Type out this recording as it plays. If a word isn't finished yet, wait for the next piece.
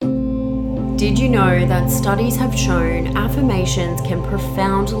Did you know that studies have shown affirmations can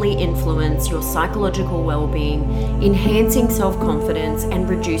profoundly influence your psychological well-being, enhancing self-confidence and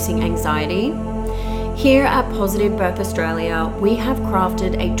reducing anxiety? Here at Positive Birth Australia, we have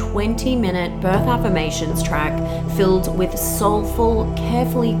crafted a 20-minute birth affirmations track filled with soulful,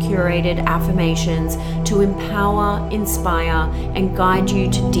 carefully curated affirmations to empower, inspire, and guide you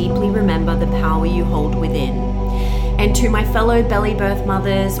to deeply remember the power you hold within. And to my fellow belly birth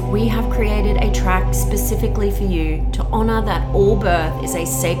mothers, we have created a track specifically for you to honor that all birth is a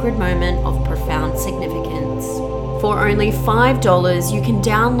sacred moment of profound significance. For only $5, you can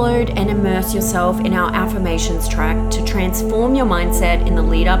download and immerse yourself in our affirmations track to transform your mindset in the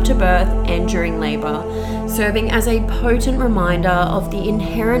lead up to birth and during labor, serving as a potent reminder of the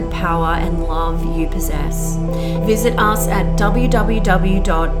inherent power and love you possess. Visit us at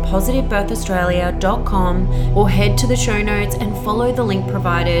www.positivebirthaustralia.com or head to the show notes and follow the link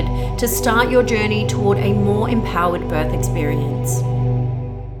provided to start your journey toward a more empowered birth experience.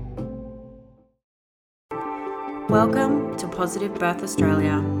 Welcome to Positive Birth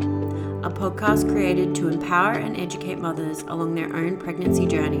Australia, a podcast created to empower and educate mothers along their own pregnancy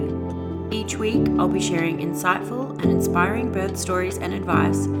journey. Each week, I'll be sharing insightful and inspiring birth stories and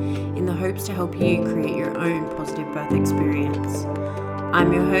advice in the hopes to help you create your own positive birth experience.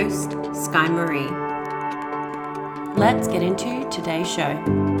 I'm your host, Sky Marie. Let's get into today's show.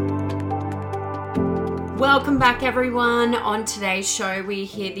 Welcome back, everyone. On today's show, we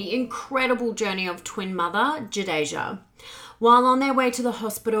hear the incredible journey of twin mother, Jadeja. While on their way to the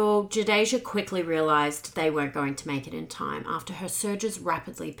hospital, Jadeja quickly realized they weren't going to make it in time after her surges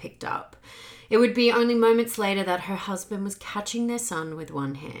rapidly picked up. It would be only moments later that her husband was catching their son with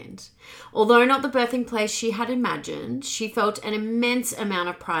one hand. Although not the birthing place she had imagined, she felt an immense amount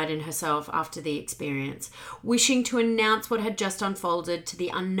of pride in herself after the experience, wishing to announce what had just unfolded to the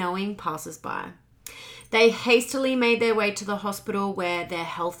unknowing passers-by. They hastily made their way to the hospital where their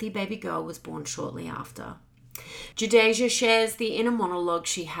healthy baby girl was born shortly after. Jadeja shares the inner monologue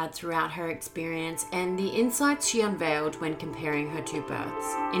she had throughout her experience and the insights she unveiled when comparing her two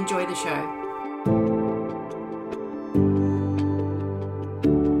births. Enjoy the show.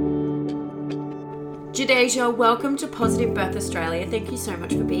 Jadeja, welcome to Positive Birth Australia. Thank you so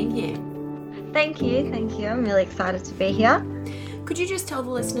much for being here. Thank you. I'm really excited to be here. Could you just tell the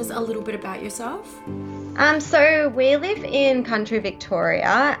listeners a little bit about yourself? So we live in country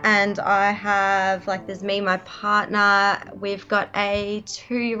Victoria, and I have, there's me, my partner, we've got a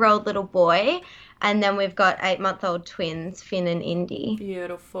 2-year-old little boy, and then we've got 8-month-old twins, Finn and Indy.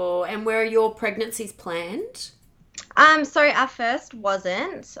 Beautiful. And where are your pregnancies planned? So our first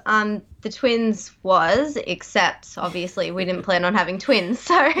wasn't. The twins was, except obviously we didn't plan on having twins,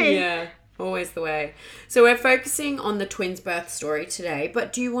 so... Yeah. Always the way. So we're focusing on the twins' birth story today,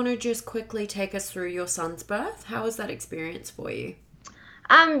 but do you want to just quickly take us through your son's birth? How was that experience for you?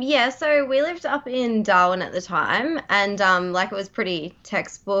 So we lived up in Darwin at the time, and it was pretty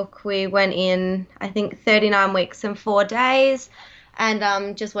textbook. We went in, I think, 39 weeks and 4 days,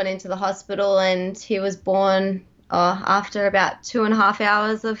 and just went into the hospital, and he was born after about 2.5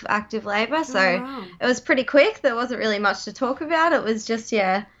 hours of active labor. So It was pretty quick. There wasn't really much to talk about. It was just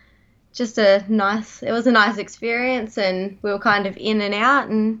a nice experience, and we were kind of in and out,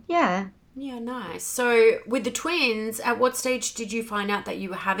 and yeah. Yeah, nice. So with the twins, at what stage did you find out that you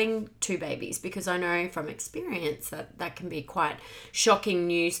were having 2 babies? Because I know from experience that can be quite shocking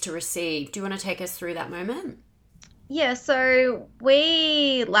news to receive. Do you want to take us through that moment? Yeah, so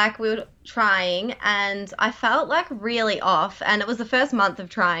we were trying, and I felt really off, and it was the first month of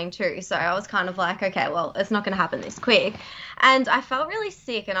trying too, so I was kind of okay, well, it's not going to happen this quick, and I felt really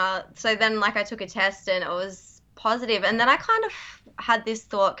sick, and so then I took a test and it was positive, and then I kind of had this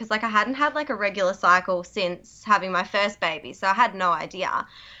thought, because I hadn't had a regular cycle since having my first baby, so I had no idea,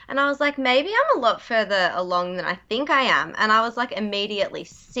 and I was maybe I'm a lot further along than I think I am, and I was immediately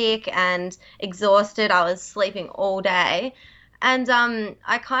sick and exhausted. I was sleeping all day, and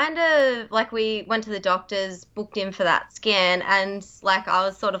I kind of we went to the doctors, booked in for that scan, and I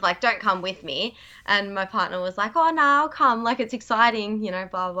was sort of don't come with me, and my partner was oh no, I'll come, it's exciting,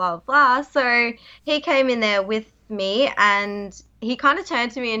 blah blah blah. So he came in there with me, and he kind of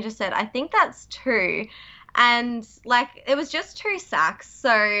turned to me and just said, I think that's 2. And it was just 2 sacks. So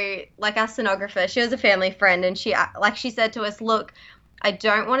our sonographer, she was a family friend, and she said to us, look, I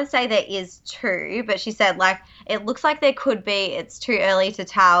don't want to say there is 2, but she said it looks like there could be. It's too early to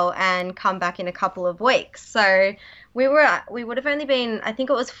tell, and come back in a couple of weeks. So we would have only been, I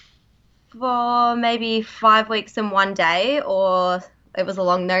think it was for maybe 5 weeks and 1 day, or it was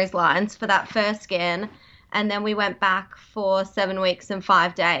along those lines for that first scan. and then we went back for 7 weeks and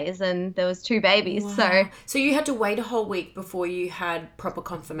 5 days, and there was two babies. So, Wow. So you had to wait a whole week before you had proper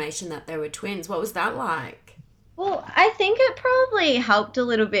confirmation that they were twins. What was that like? well, I think it probably helped a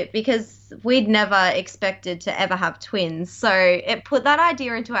little bit because we'd never expected to ever have twins. So it put that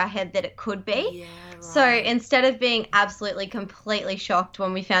idea into our head that it could be. Yeah, So right. instead of being absolutely completely shocked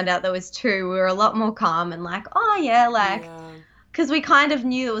when we found out there was two, we were a lot more calm and like, oh yeah, like, Yeah. because we kind of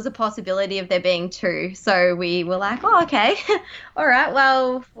knew there was a possibility of there being two. So we were like, oh, okay, all right,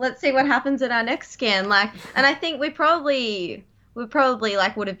 well, let's see what happens in our next scan. Like, and I think we probably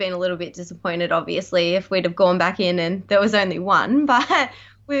like would have been a little bit disappointed, obviously, if we'd have gone back in and there was only one. But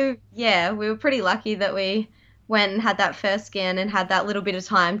we were pretty lucky that we went and had that first scan and had that little bit of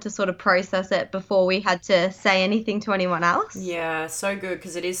time to sort of process it before we had to say anything to anyone else. Yeah, so good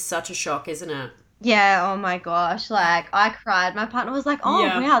because it is such a shock, isn't it? Yeah, oh my gosh, like I cried. My partner was like, "Oh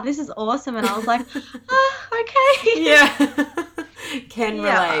Yeah. wow, this is awesome," and I was like, okay." Yeah. Can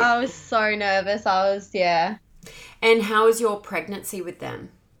Yeah, relate. I was so nervous. Yeah. And how is your pregnancy with them?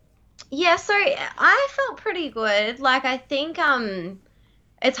 Yeah, so I felt pretty good. Like I think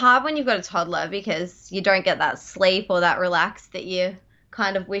it's hard when you've got a toddler because you don't get that sleep or that relax that you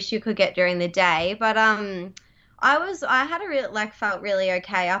kind of wish you could get during the day. But I had a real like felt really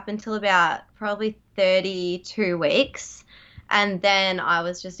okay up until about probably 32 weeks. And then I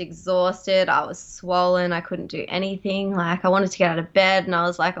was just exhausted. I was swollen. I couldn't do anything. Like I wanted to get out of bed and I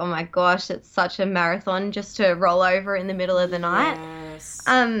was like, "Oh my gosh, it's such a marathon just to roll over in the middle of the night." Yes.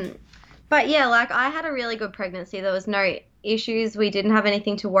 Um but yeah, like I had a really good pregnancy. There was no issues. We didn't have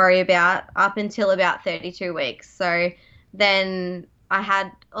anything to worry about up until about 32 weeks. So then I had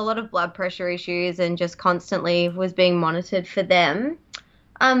a lot of blood pressure issues and just constantly was being monitored for them.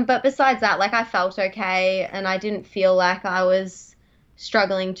 But besides that, like I felt okay and I didn't feel like I was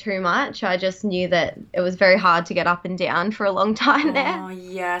struggling too much. I just knew that it was very hard to get up and down for a long time there. Oh,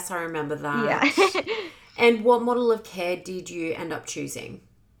 yes, I remember Yeah. that. And what model of care did you end up choosing?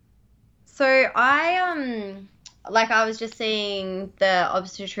 So I was just seeing the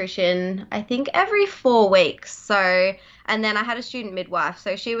obstetrician I think every 4 weeks. So and then I had a student midwife.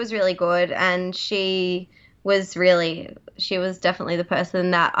 So she was really good and she was definitely the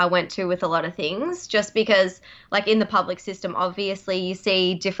person that I went to with a lot of things just because like in the public system obviously you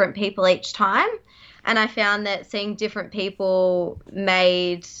see different people each time and I found that seeing different people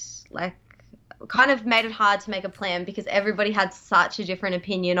like kind of made it hard to make a plan because everybody had such a different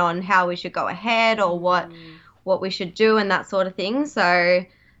opinion on how we should go ahead or Mm. what we should do and that sort of thing. So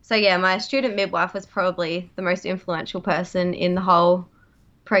yeah, my student midwife was probably the most influential person in the whole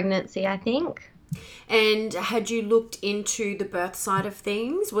pregnancy, I think. And had you looked into the birth side of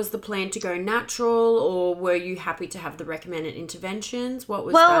things? Was the plan to go natural or were you happy to have the recommended interventions? What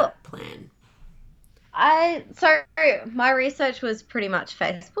was Well, that plan? so my research was pretty much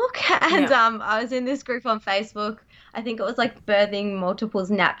Facebook, and Yeah. I was in this group on Facebook. I think it was like birthing multiples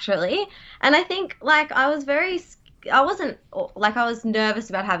naturally, and I think like I wasn't like I was nervous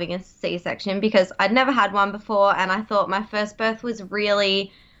about having a C-section because I'd never had one before, and I thought my first birth was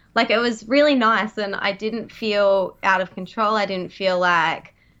really like it was really nice, and I didn't feel out of control. I didn't feel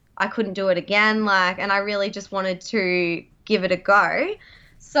like I couldn't do it again, like, and I really just wanted to give it a go.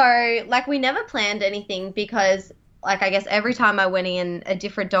 So, like, we never planned anything because, like, I guess every time I went in, a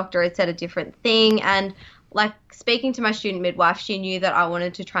different doctor had said a different thing. And, like, speaking to my student midwife, she knew that I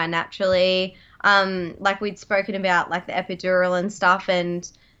wanted to try naturally. Like, we'd spoken about, like, the epidural and stuff, and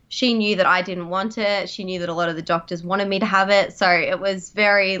she knew that I didn't want it. She knew that a lot of the doctors wanted me to have it. So it was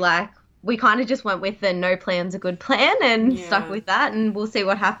very, like, we kind of just went with the no plan's a good plan and stuck Yeah. with that, and we'll see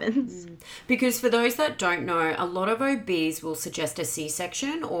what happens. Because for those that don't know, a lot of OBs will suggest a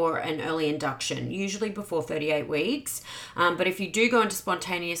C-section or an early induction, usually before 38 weeks. But if you do go into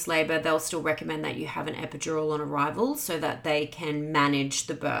spontaneous labor, they'll still recommend that you have an epidural on arrival so that they can manage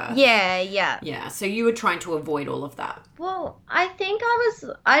the birth. Yeah, yeah. Yeah, so you were trying to avoid all of that. Well, I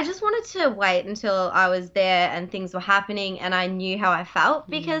just wanted to wait until I was there and things were happening and I knew how I felt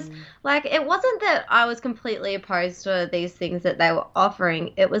because, like, it wasn't that I was completely opposed to these things that they were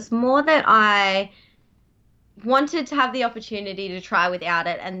offering. It was more that I wanted to have the opportunity to try without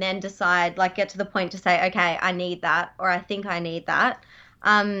it and then decide, like, get to the point to say, okay, I need that or I think I need that.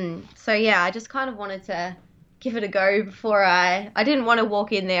 So yeah, I just kind of wanted to give it a go before I didn't want to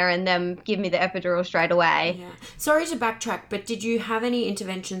walk in there and them give me the epidural straight away. Yeah. Sorry to backtrack, but did you have any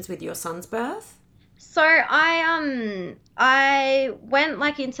interventions with your son's birth? So I went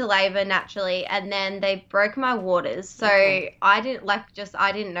like into labor naturally and then they broke my waters. So Okay. I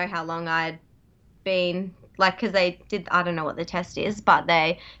didn't know how long I'd been like, because they did, I don't know what the test is, but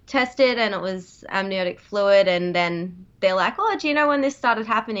they tested and it was amniotic fluid. And then they're like, oh, do you know when this started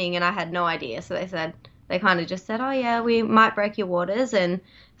happening? And I had no idea. So they kind of just said, oh, yeah, we might break your waters and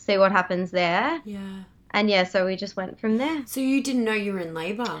see what happens there. Yeah. And yeah, so we just went from there. So you didn't know you were in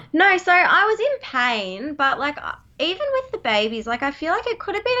labour? No, so I was in pain, but like even with the babies, like I feel like it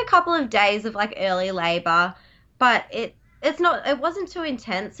could have been a couple of days of like early labor, but it wasn't too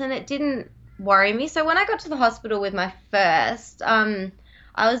intense and it didn't worry me. So when I got to the hospital with my first, I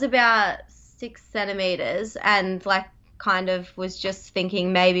was about 6 centimeters and like kind of was just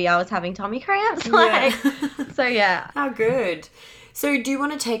thinking maybe I was having tummy cramps. Like, so yeah. How good. So do you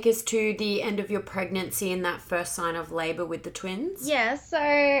want to take us to the end of your pregnancy and that first sign of labour with the twins? Yeah, so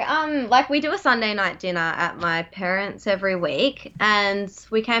like we do a Sunday night dinner at my parents' every week, and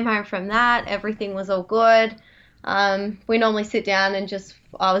we came home from that. Everything was all good. We normally sit down and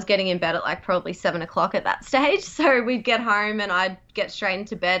I was getting in bed at like probably 7 o'clock at that stage. So we'd get home and I'd get straight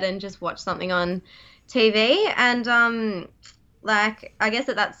into bed and just watch something on TV. And like, I guess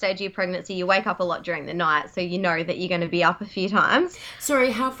at that stage of your pregnancy, you wake up a lot during the night, so you know that you're going to be up a few times.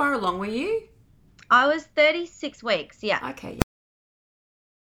 Sorry, how far along were you? I was 36 weeks, yeah. Okay.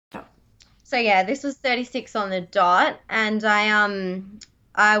 Yeah. So yeah, this was 36 on the dot, and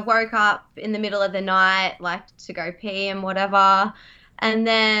I woke up in the middle of the night, like to go pee and whatever, and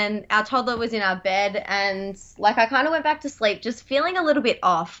then our toddler was in our bed, and like I kind of went back to sleep, just feeling a little bit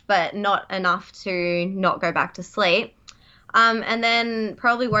off, but not enough to not go back to sleep. And then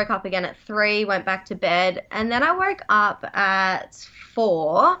probably woke up again at 3, went back to bed, and then I woke up at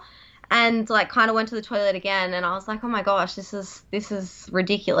 4 and like kind of went to the toilet again, and I was like, oh my gosh, this is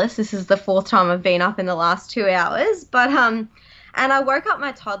ridiculous. This is the 4th time I've been up in the last 2 hours. But and I woke up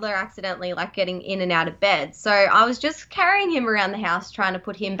my toddler accidentally, like getting in and out of bed. So I was just carrying him around the house trying to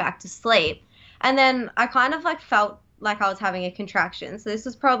put him back to sleep. And then I kind of like felt like I was having a contraction. So this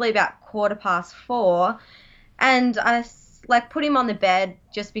was probably about 4:15, and I like put him on the bed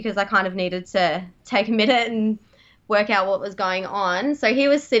just because I kind of needed to take a minute and work out what was going on. So he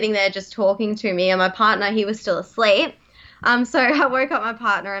was sitting there just talking to me, and my partner, he was still asleep. So I woke up my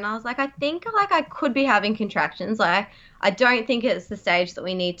partner and I was like, I think like I could be having contractions. Like, I don't think it's the stage that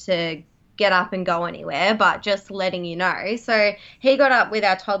we need to get up and go anywhere, but just letting you know. So he got up with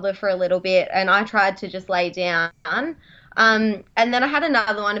our toddler for a little bit, and I tried to just lay down. And then I had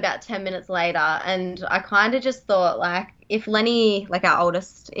another one about 10 minutes later, and I kind of just thought, like, if Lenny, like our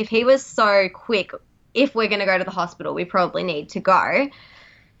oldest, if he was so quick, if we're going to go to the hospital, we probably need to go.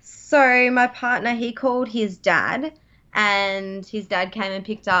 So my partner, he called his dad, and his dad came and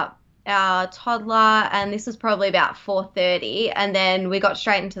picked up our toddler, and this was probably about 4:30, and then we got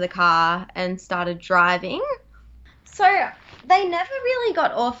straight into the car and started driving. So they never really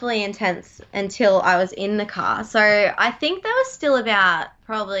got awfully intense until I was in the car. So I think they were still about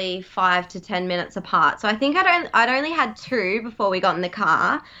probably 5 to 10 minutes apart. So I think I'd only had 2 before we got in the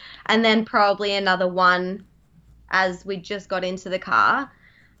car, and then probably another 1 as we just got into the car.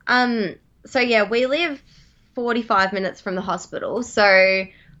 So yeah, we live 45 minutes from the hospital. So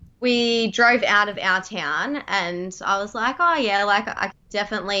we drove out of our town, and I was like, oh yeah, like I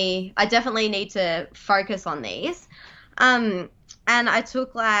definitely need to focus on these. And I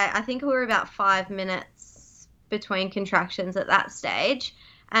took like, I think we were about 5 minutes between contractions at that stage.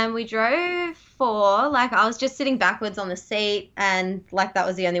 And we drove for, like, I was just sitting backwards on the seat, and like that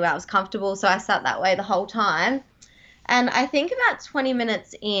was the only way I was comfortable. So I sat that way the whole time. And I think about 20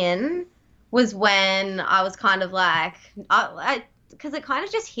 minutes in was when I was kind of like, because it kind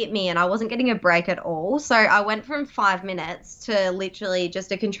of just hit me and I wasn't getting a break at all. So I went from 5 minutes to literally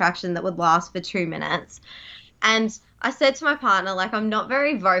just a contraction that would last for 2 minutes. And I said to my partner, like, I'm not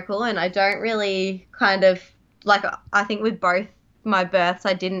very vocal, and I don't really kind of, like, I think with both my births,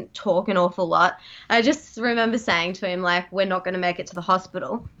 I didn't talk an awful lot. I just remember saying to him, like, we're not going to make it to the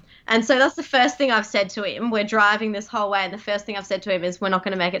hospital. And so that's the first thing I've said to him. We're driving this whole way, and the first thing I've said to him is, we're not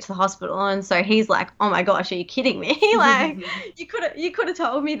going to make it to the hospital. And so he's like, oh my gosh, are you kidding me? Like, you could have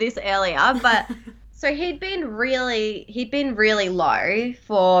told me this earlier. But so he'd been really low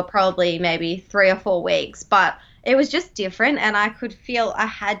for probably maybe 3 or 4 weeks, but it was just different. And I could feel I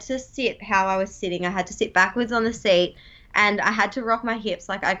had to sit how I was sitting. I had to sit backwards on the seat, and I had to rock my hips.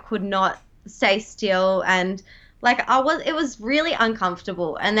 Like, I could not stay still, and like it was really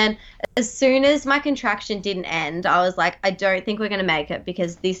uncomfortable. And then as soon as my contraction didn't end, I was like, I don't think we're going to make it,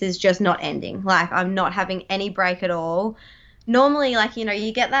 because this is just not ending. Like, I'm not having any break at all. Normally, like, you know,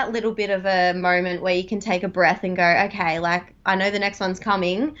 you get that little bit of a moment where you can take a breath and go, okay, like, I know the next one's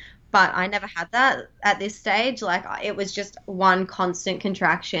coming, but I never had that at this stage. Like, it was just one constant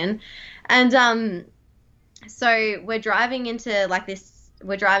contraction. And So we're driving into,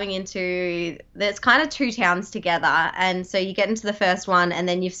 there's kind of two towns together. And so you get into the first one, and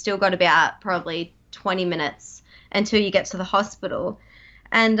then you've still got about probably 20 minutes until you get to the hospital.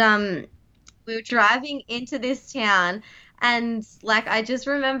 And we were driving into this town, and like I just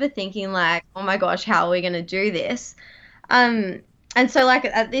remember thinking like, oh my gosh, how are we going to do this? Um, and so like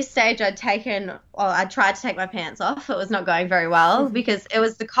at this stage I tried to take my pants off. It was not going very well because it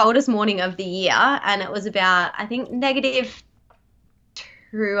was the coldest morning of the year, and it was about, I think, -2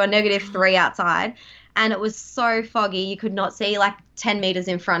 or -3 outside, and it was so foggy you could not see like 10 meters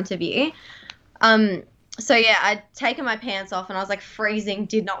in front of you. Um, so yeah, I'd taken my pants off and I was like freezing,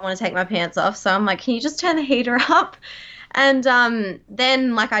 did not want to take my pants off. So I'm like, can you just turn the heater up? And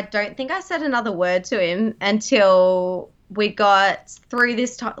then like I don't think I said another word to him until we got through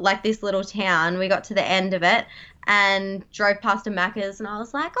like this little town. We got to the end of it and drove past a Macca's, and I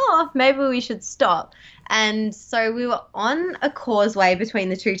was like, oh, maybe we should stop. And so we were on a causeway between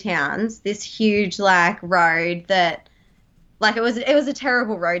the two towns, this huge like road that, like, it was a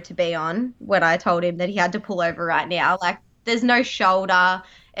terrible road to be on when I told him that he had to pull over right now. Like, there's no shoulder.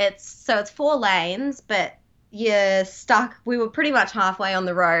 It's 4 lanes, but you're stuck. We were pretty much halfway on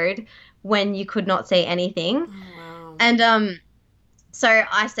the road when you could not see anything. Oh, wow. And so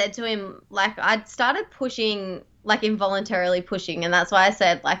I said to him, like, I'd started pushing, like involuntarily pushing, and that's why I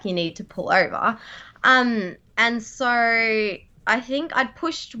said like you need to pull over. And so I think I'd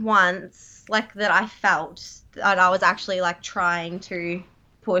pushed once, like that I felt that I was actually like trying to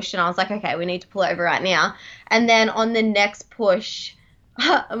push, and I was like, okay, we need to pull over right now. And then on the next push,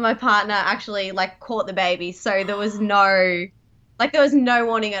 my partner actually like caught the baby, so there was no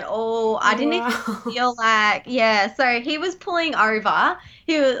warning at all. I didn't even Wow. feel like, yeah. So he was pulling over.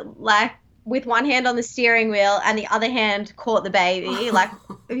 He was like with one hand on the steering wheel and the other hand caught the baby. Like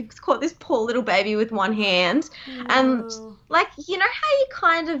he caught this poor little baby with one hand. And Wow. like, you know how you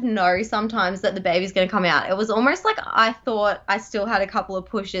kind of know sometimes that the baby's going to come out? It was almost like I thought I still had a couple of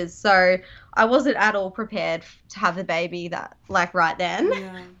pushes. So I wasn't at all prepared to have the baby that like right then.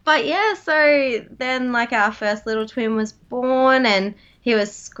 Yeah. But yeah, so then like our first little twin was born, and he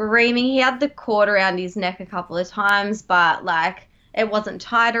was screaming. He had the cord around his neck a couple of times, but like it wasn't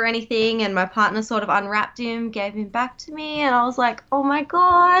tight or anything. And my partner sort of unwrapped him, gave him back to me, and I was like, oh my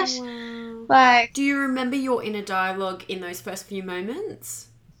gosh. Wow. Like, Do you remember your inner dialogue in those first few moments?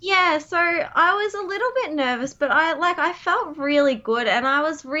 yeah, so I was a little bit nervous, but I felt really good, and I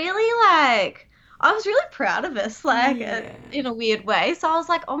was really proud of us, like Yeah. in a weird way. So I was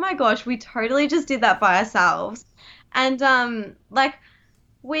like, oh my gosh, we totally just did that by ourselves. And like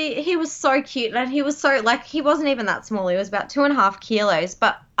he was so cute, and he was so like, he wasn't even that small. He was about 2.5 kilos.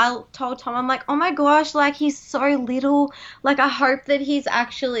 But I told Tom, I'm like, oh my gosh, like he's so little. Like I hope that he's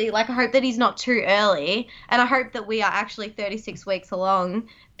not too early, and I hope that we are actually 36 weeks along,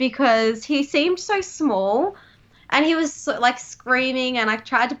 because he seemed so small. And he was so, like screaming, and I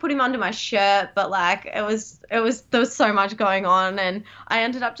tried to put him under my shirt, but like there was so much going on, and I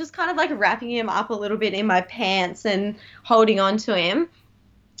ended up just kind of like wrapping him up a little bit in my pants and holding on to him.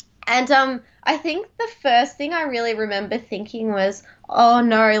 And I think the first thing I really remember thinking was, oh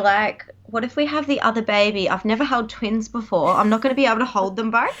no, like, what if we have the other baby? I've never held twins before. I'm not going to be able to hold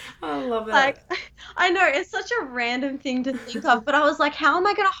them both. I love Like, it. I know it's such a random thing to think of, but I was like, how am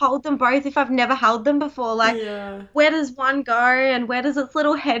I going to hold them both if I've never held them before? Like, Yeah. where does one go and where does its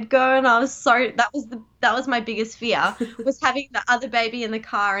little head go? And I was so, that was my biggest fear, was having the other baby in the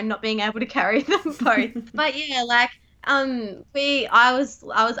car and not being able to carry them both. But yeah, like I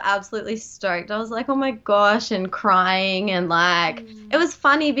was absolutely stoked. I was like, oh my gosh, and crying, and like it was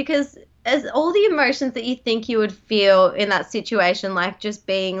funny because as all the emotions that you think you would feel in that situation, like just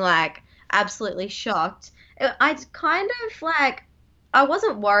being like absolutely shocked, I kind of like, I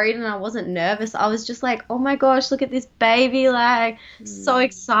wasn't worried and I wasn't nervous. I was just like, oh my gosh, look at this baby, like so Mm.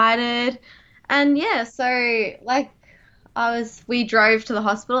 excited. And yeah, so like we drove to the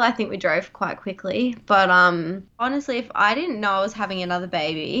hospital. I think we drove quite quickly. But honestly, if I didn't know I was having another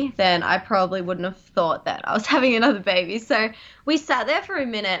baby, then I probably wouldn't have thought that I was having another baby. So we sat there for a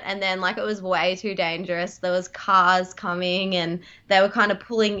minute, and then like it was way too dangerous. There was cars coming, and they were kind of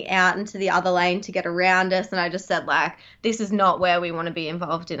pulling out into the other lane to get around us, and I just said like, this is not where we want to be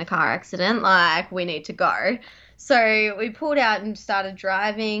involved in a car accident. Like, we need to go. So we pulled out and started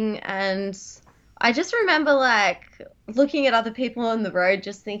driving, and I just remember like looking at other people on the road,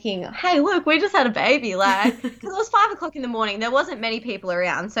 just thinking, "Hey, look, we just had a baby!" Like, because it was 5 o'clock in the morning, there wasn't many people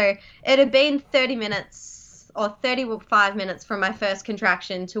around, so it had been 30 minutes or 35 minutes from my first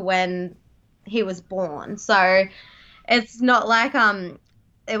contraction to when he was born. So it's not like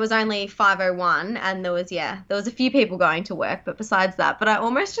it was only 5:01 and there was a few people going to work, but besides that, but I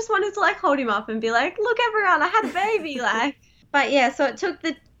almost just wanted to like hold him up and be like, look everyone, I had a baby, like. But yeah, so it took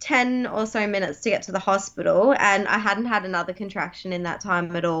the 10 or so minutes to get to the hospital, and I hadn't had another contraction in that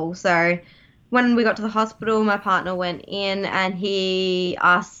time at all. So when we got to the hospital, my partner went in and he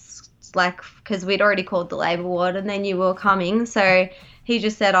asked, like, because we'd already called the labour ward and they knew we were coming. So he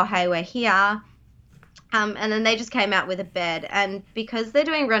just said, oh, hey, we're here. And then they just came out with a bed. And because they're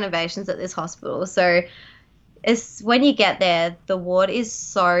doing renovations at this hospital, so it's when you get there, the ward is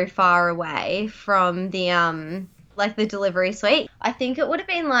so far away from the like the delivery suite. I think it would have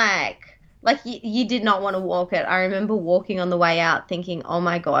been like you did not want to walk it. I remember walking on the way out thinking, oh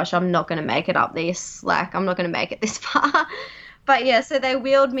my gosh, I'm not going to make it up this. Like, I'm not going to make it this far. But yeah, so they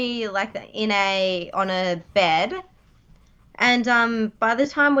wheeled me like on a bed. And by the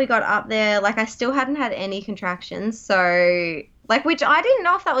time we got up there, like I still hadn't had any contractions. So like, which I didn't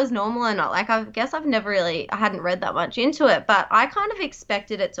know if that was normal or not. Like, I guess I hadn't read that much into it, but I kind of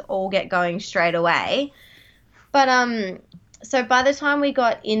expected it to all get going straight away. But so by the time we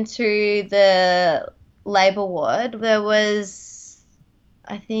got into the labour ward, there was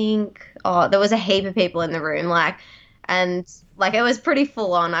a heap of people in the room, and it was pretty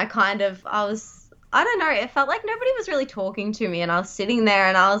full on. I don't know, it felt like nobody was really talking to me, and I was sitting there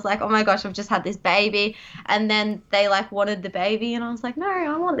and I was like, oh my gosh, I've just had this baby. And then they wanted the baby and I was like, no,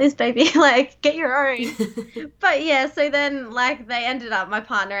 I want this baby, get your own. But yeah, so then my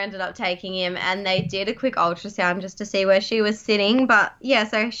partner ended up taking him and they did a quick ultrasound just to see where she was sitting. But yeah,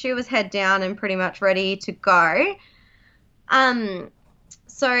 so she was head down and pretty much ready to go.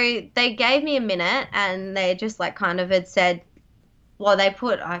 So they gave me a minute and they just kind of had said, well, they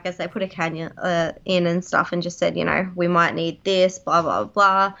put a cannula in and stuff and just said, we might need this, blah, blah,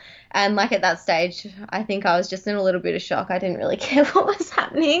 blah. And at that stage, I think I was just in a little bit of shock. I didn't really care what was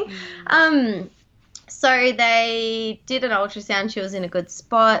happening. So they did an ultrasound. She was in a good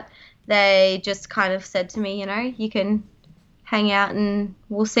spot. They just kind of said to me, you can hang out and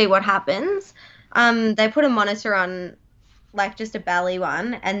we'll see what happens. They put a monitor on, just a belly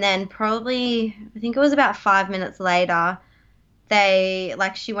one. And then probably, I think it was about 5 minutes later,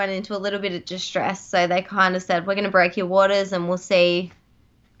 she went into a little bit of distress. So they kind of said, we're going to break your waters and we'll see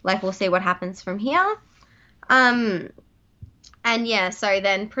what happens from here. And yeah, so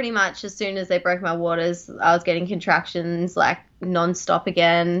then pretty much as soon as they broke my waters, I was getting contractions non-stop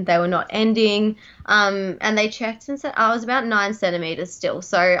again. They were not ending. And they checked and said I was about 9 centimeters still.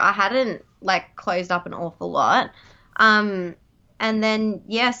 So I hadn't closed up an awful lot. And then,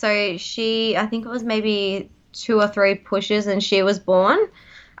 yeah, so I think it was maybe 2 or 3 pushes and she was born.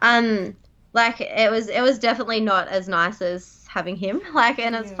 It was definitely not as nice as having him.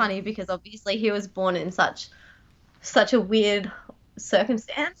 And it's funny because obviously he was born in such a weird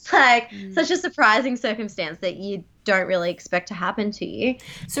circumstance, such a surprising circumstance that you don't really expect to happen to you.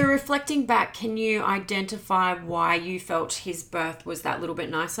 So reflecting back, can you identify why you felt his birth was that little bit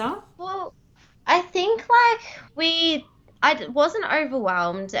nicer? Well, I think I wasn't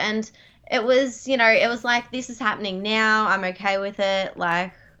overwhelmed, and it was, it was this is happening now. I'm okay with it.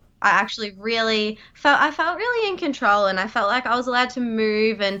 I actually really felt really in control, and I felt like I was allowed to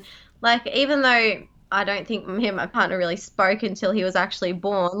move. And even though I don't think me and my partner really spoke until he was actually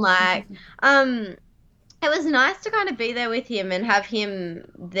born, it was nice to kind of be there with him and have him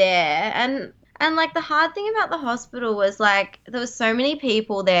there. And the hard thing about the hospital was there was so many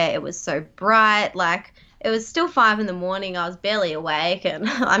people there. It was so bright. It was still 5 a.m. I was barely awake, and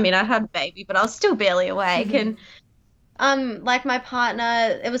I mean, I had a baby, but I was still barely awake. And my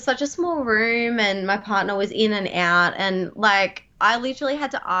partner, it was such a small room, and my partner was in and out, and I literally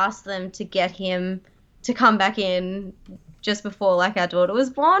had to ask them to get him to come back in just before our daughter was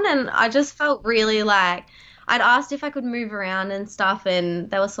born. And I just felt really I'd asked if I could move around and stuff,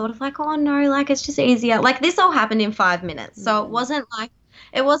 and they were sort of oh no, it's just easier. This all happened in 5 minutes, so it wasn't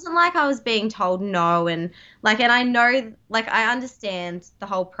I was being told no. And and I know I understand the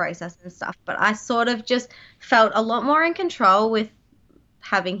whole process and stuff, but I sort of just felt a lot more in control with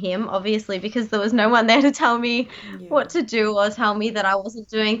having him, obviously, because there was no one there to tell me what to do or tell me that I wasn't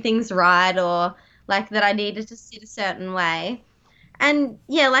doing things right, or that I needed to sit a certain way. And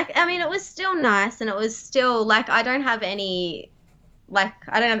yeah, I mean, it was still nice, and it was still I don't have any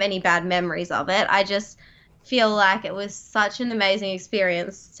bad memories of it. I just feel it was such an amazing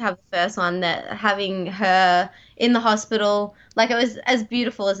experience to have the first one, that having her in the hospital, it was as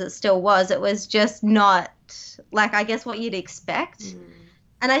beautiful as it still was. It was just not I guess what you'd expect.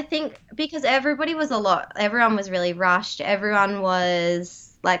 And I think because everyone was really rushed, everyone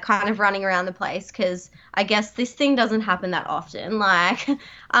was like kind of running around the place because I guess this thing doesn't happen that often. Like,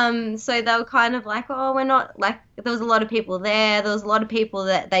 so they were kind of like, oh, we're not like there was a lot of people there. There was a lot of people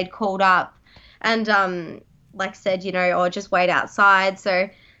that they'd called up and like said, or just wait outside. So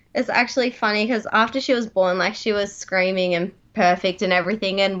it's actually funny because after she was born, like she was screaming and perfect and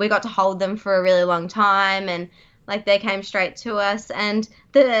everything, and we got to hold them for a really long time, and like they came straight to us, and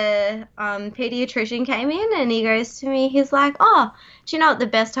the pediatrician came in and he goes to me, he's like, "Oh, do you know what the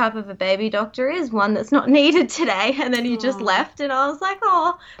best type of a baby doctor is? One that's not needed today." And then he just Oh, left, and I was like,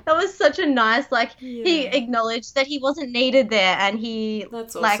 "Oh, that was such a nice like." He yeah. acknowledged that he wasn't needed there, and he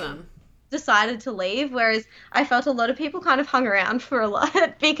That's like awesome. decided to leave, whereas I felt a lot of people kind of hung around for a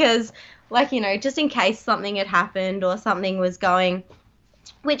lot because, like, just in case something had happened or something was going,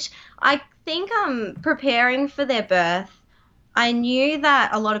 which I think preparing for their birth, I knew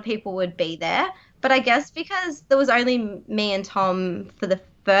that a lot of people would be there, but I guess because there was only me and Tom for the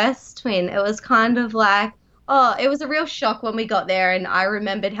first twin, it was kind of like, oh, it was a real shock when we got there, and I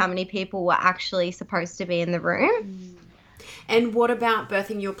remembered how many people were actually supposed to be in the room. And what about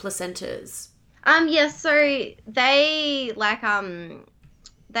birthing your placentas? Yeah, so they like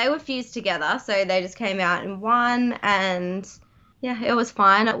they were fused together, so they just came out in one, and yeah, it was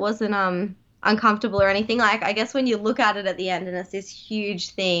fine. It wasn't uncomfortable or anything. Like I guess when you look at it at the end and it's this huge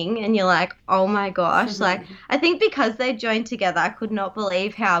thing and you're like, "Oh my gosh." Like I think because they joined together, I could not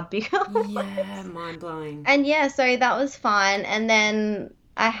believe how big it Yeah, was. mind blowing. And yeah, so that was fine. And then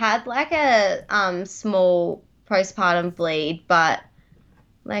I had like a small postpartum bleed, but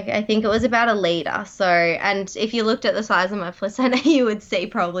like I think it was about a liter. So, and if you looked at the size of my placenta, you would see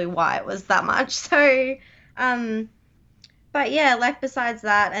probably why it was that much. So, um, but yeah, like besides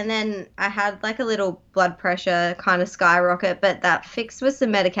that, and then I had like a little blood pressure kind of skyrocket, but that fixed with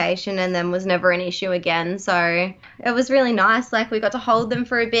some medication and then was never an issue again. So it was really nice. Like we got to hold them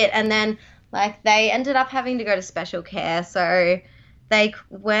for a bit, and then like they ended up having to go to special care. So they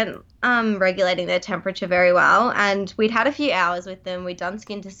weren't regulating their temperature very well, and we'd had a few hours with them. We'd done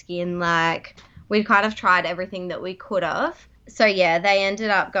skin to skin, like we'd kind of tried everything that we could have. So yeah, they ended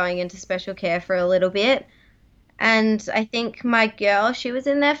up going into special care for a little bit. And I think my girl, she was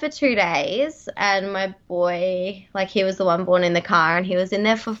in there for 2 days, and my boy, like he was the one born in the car, and he was in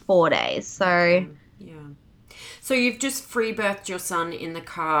there for 4 days. Okay. So Yeah. So you've just free birthed your son in the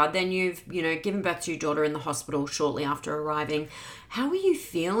car, then you've, given birth to your daughter in the hospital shortly after arriving. How are you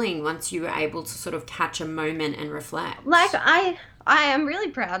feeling once you were able to sort of catch a moment and like reflect? I am really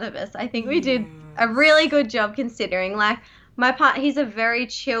proud of us. I think we did a Yes. really good job considering. Like my part, he's a very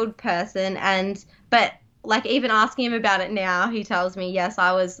chilled person, and but like even asking him about it now, he tells me, yes,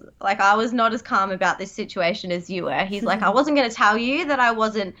 I was not as calm about this situation as you were. He's like, I wasn't going to tell you that I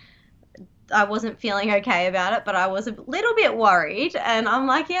wasn't feeling okay about it, but I was a little bit worried. And I'm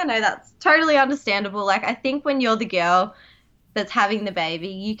like, yeah, no, that's totally understandable. Like I think when you're the girl that's having the baby,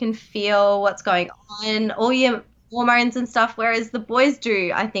 you can feel what's going on, all your hormones and stuff, whereas the boys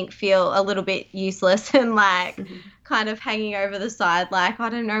do, I think, feel a little bit useless and like kind of hanging over the side, like, I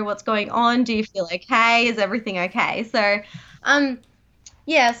don't know what's going on. Do you feel okay? Is everything okay? So, um,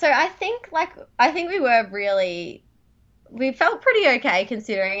 yeah, so I think we felt pretty okay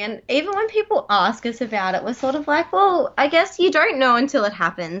considering, and even when people ask us about it, we're sort of like, well, I guess you don't know until it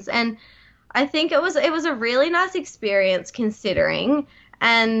happens. And I think it was a really nice experience considering,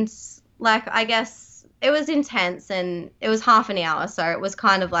 and like I guess it was intense and it was half an hour, so it was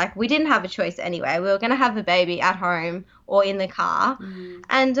kind of like we didn't have a choice anyway. We were going to have the baby at home or in the car. Mm.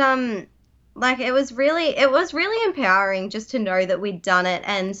 And like it was really empowering just to know that we'd done it.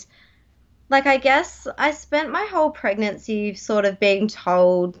 And like I guess I spent my whole pregnancy sort of being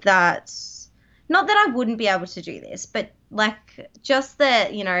told that not that I wouldn't be able to do this, but like just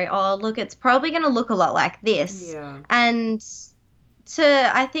that, oh, look, it's probably going to look a lot like this. Yeah. And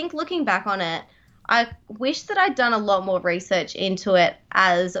I think looking back on it, I wish that I'd done a lot more research into it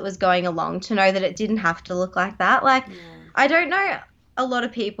as it was going along to know that it didn't have to look like that. Like, Yeah. I don't know a lot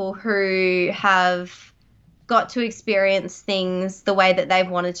of people who have got to experience things the way that they've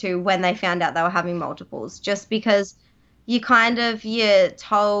wanted to when they found out they were having multiples, just because you're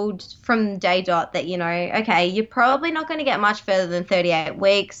told from day dot that, okay, you're probably not going to get much further than 38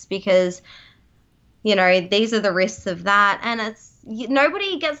 weeks because, these are the risks of that. And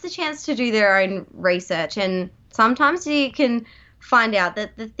nobody gets the chance to do their own research. And sometimes you can find out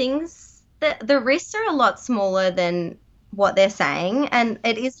that the risks are a lot smaller than what they're saying. And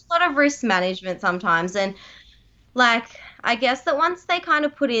it is a lot of risk management sometimes. And like, I guess that once they kind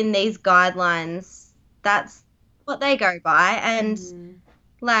of put in these guidelines, that's what they go by. And Mm.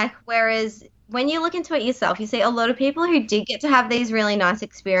 like, whereas when you look into it yourself, you see a lot of people who did get to have these really nice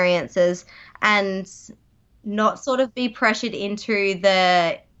experiences and not sort of be pressured into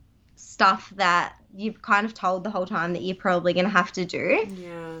the stuff that you've kind of told the whole time that you're probably going to have to do.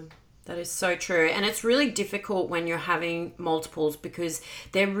 Yeah. That is so true. And it's really difficult when you're having multiples because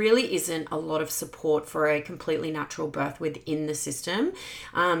there really isn't a lot of support for a completely natural birth within the system.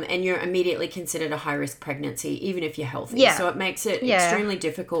 And you're immediately considered a high risk pregnancy, even if you're healthy. Yeah. So it makes it extremely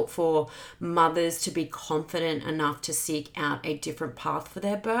difficult for mothers to be confident enough to seek out a different path for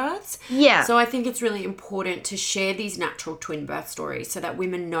their births. Yeah. So I think it's really important to share these natural twin birth stories so that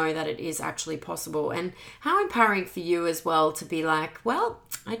women know that it is actually possible. And how empowering for you as well to be like, well,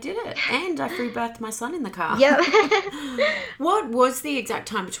 I did it. And I free birthed my son in the car. Yep. What was the exact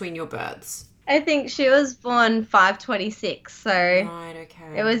time between your births? I think she was born 5:26, so Right,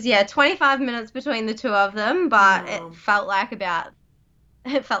 okay. it was 25 minutes between the two of them, but Wow. it felt like about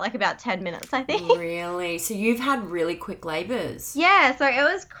 10 minutes, I think. Really? So you've had really quick labours? Yeah, so it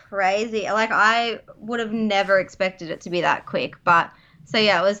was crazy. Like I would have never expected it to be that quick, but so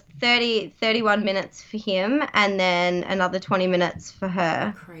yeah, it was 31 minutes for him and then another 20 minutes for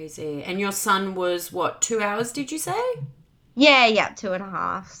her. Crazy. And your son was what, 2 hours, did you say? Yeah,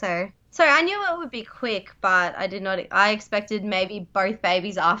 2.5. So I knew it would be quick, but I expected maybe both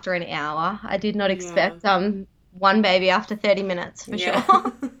babies after an hour. I did not expect one baby after 30 minutes for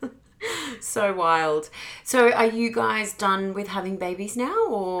sure. So wild. So are you guys done with having babies now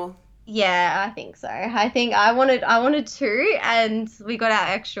or? Yeah, I think so. I think I wanted two and we got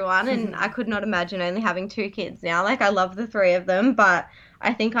our extra one and I could not imagine only having two kids now. Like I love the three of them, but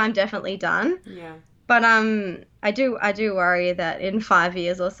I think I'm definitely done. Yeah. But I do worry that in 5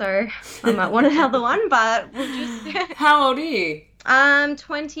 years or so I might want another one, but we'll just How old are you?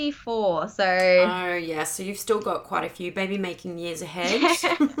 24, so Oh, yeah. So you've still got quite a few baby making years ahead.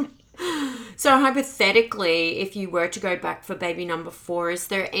 So hypothetically, if you were to go back for baby number 4, is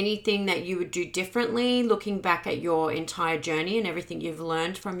there anything that you would do differently looking back at your entire journey and everything you've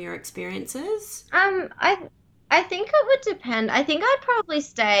learned from your experiences? I think it would depend. I think I'd probably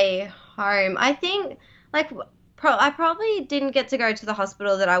stay home. I think like I probably didn't get to go to the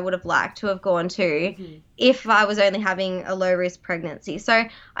hospital that I would have liked to have gone to if I was only having a low risk pregnancy. So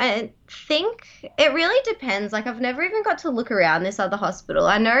I think it really depends. Like I've never even got to look around this other hospital.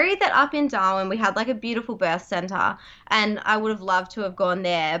 I know that up in Darwin we had like a beautiful birth center and I would have loved to have gone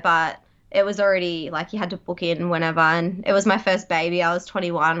there, but it was already like you had to book in whenever, and it was my first baby. I was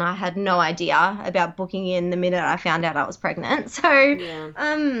 21. I had no idea about booking in the minute I found out I was pregnant.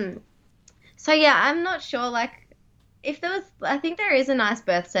 Yeah. So yeah, I'm not sure. Like, if there was, I think there is a nice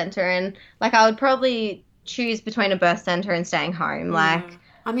birth center, and like I would probably choose between a birth center and staying home. Like, Yeah.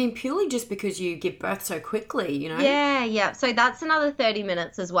 I mean, purely just because you give birth so quickly, you know? yeah. So that's another 30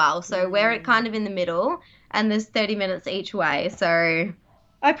 minutes as well. So we're kind of in the middle, and there's 30 minutes each way. So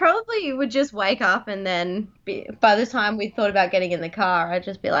I probably would just wake up and then by the time we thought about getting in the car, I'd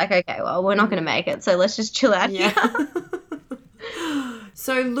just be like, okay, well, we're not going to make it. So let's just chill out here. Yeah.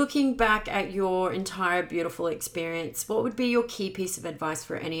 So looking back at your entire beautiful experience, what would be your key piece of advice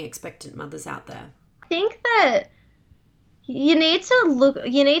for any expectant mothers out there? I think that you need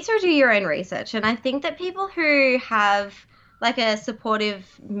to do your own research. And I think that people who have like a supportive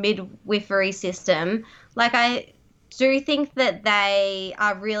midwifery system, like I do think that they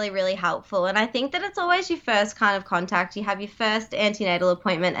are really, really helpful. And I think that it's always your first kind of contact. You have your first antenatal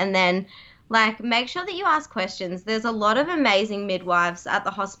appointment and then like make sure that you ask questions. There's a lot of amazing midwives at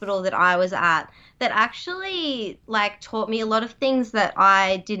the hospital that I was at that actually like taught me a lot of things that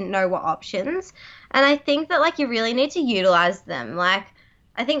I didn't know were options. And I think that like you really need to utilize them. Like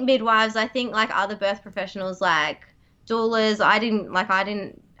I think midwives, I think like other birth professionals like doulas, I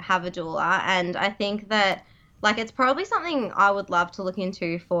didn't have a doula, and I think that like it's probably something I would love to look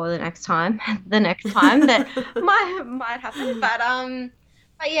into for the next time that might happen.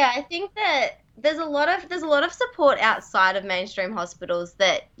 But yeah, I think that there's a lot of support outside of mainstream hospitals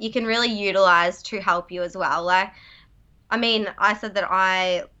that you can really utilize to help you as well. Like, I mean, I said that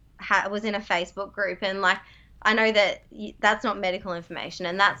I was in a Facebook group, and like I know that that's not medical information,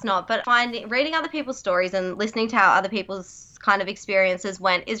 and that's not. But reading other people's stories and listening to how other people's kind of experiences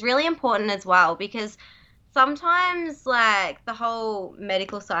went is really important as well, because sometimes like the whole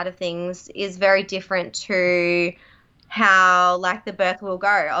medical side of things is very different to how like the birth will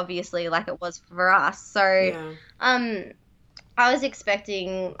go, obviously, like it was for us. So Yeah. I was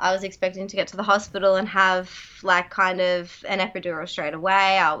expecting to get to the hospital and have like kind of an epidural straight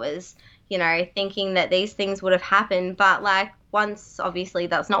away. I was, thinking that these things would have happened, but like once obviously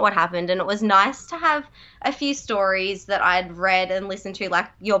that's not what happened, and it was nice to have a few stories that I'd read and listened to, like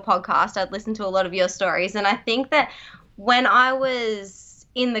your podcast. I'd listened to a lot of your stories, and I think that when I was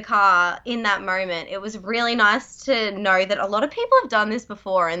in the car in that moment, it was really nice to know that a lot of people have done this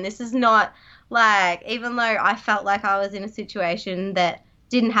before, and this is not like, even though I felt like I was in a situation that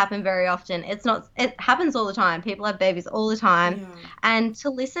didn't happen very often, it happens all the time. People have babies all the time. Yeah. And to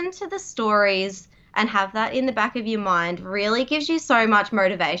listen to the stories and have that in the back of your mind really gives you so much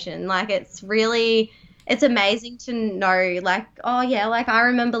motivation. Like, it's amazing to know, like, oh yeah, like I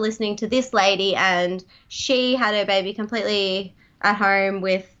remember listening to this lady and she had her baby completely at home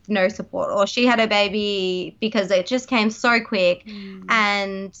with no support, or she had her baby because it just came so quick.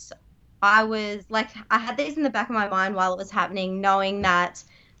 And I was like, I had these in the back of my mind while it was happening, knowing that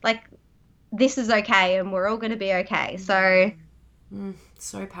like this is okay and we're all going to be okay. So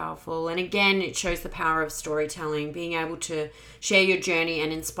So powerful. And again, it shows the power of storytelling, being able to share your journey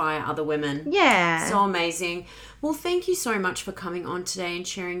and inspire other women. yeah. So amazing. Well, thank you so much for coming on today and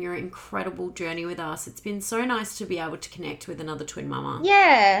sharing your incredible journey with us. It's been so nice to be able to connect with another twin mama.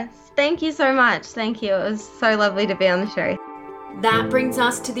 Yeah. Thank you so much. Thank you. It was so lovely to be on the show. That brings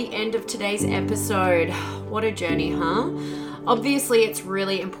us to the end of today's episode. What a journey, huh? Obviously, it's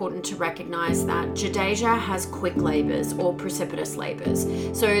really important to recognize that Jadeja has quick labors or precipitous labors.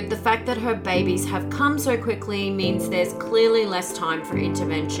 So the fact that her babies have come so quickly means there's clearly less time for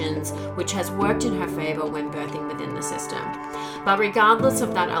interventions, which has worked in her favor when birthing within the system. But regardless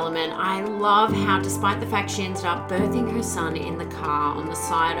of that element, I love how, despite the fact she ended up birthing her son in the car on the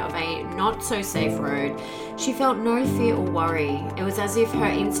side of a not so safe road, she felt no fear or worry. It was as if her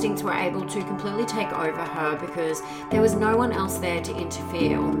instincts were able to completely take over her because there was no one else there to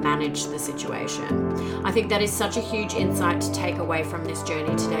interfere or manage the situation. I think that is such a huge insight to take away from this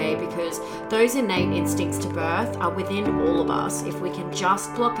journey today, because those innate instincts to birth are within all of us if we can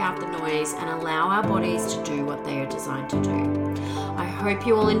just block out the noise and allow our bodies to do what they are designed to do. I hope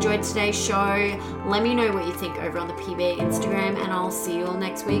you all enjoyed today's show. Let me know what you think over on the PBA Instagram, and I'll see you all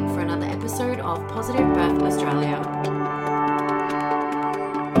next week for another episode of Positive Birth Australia.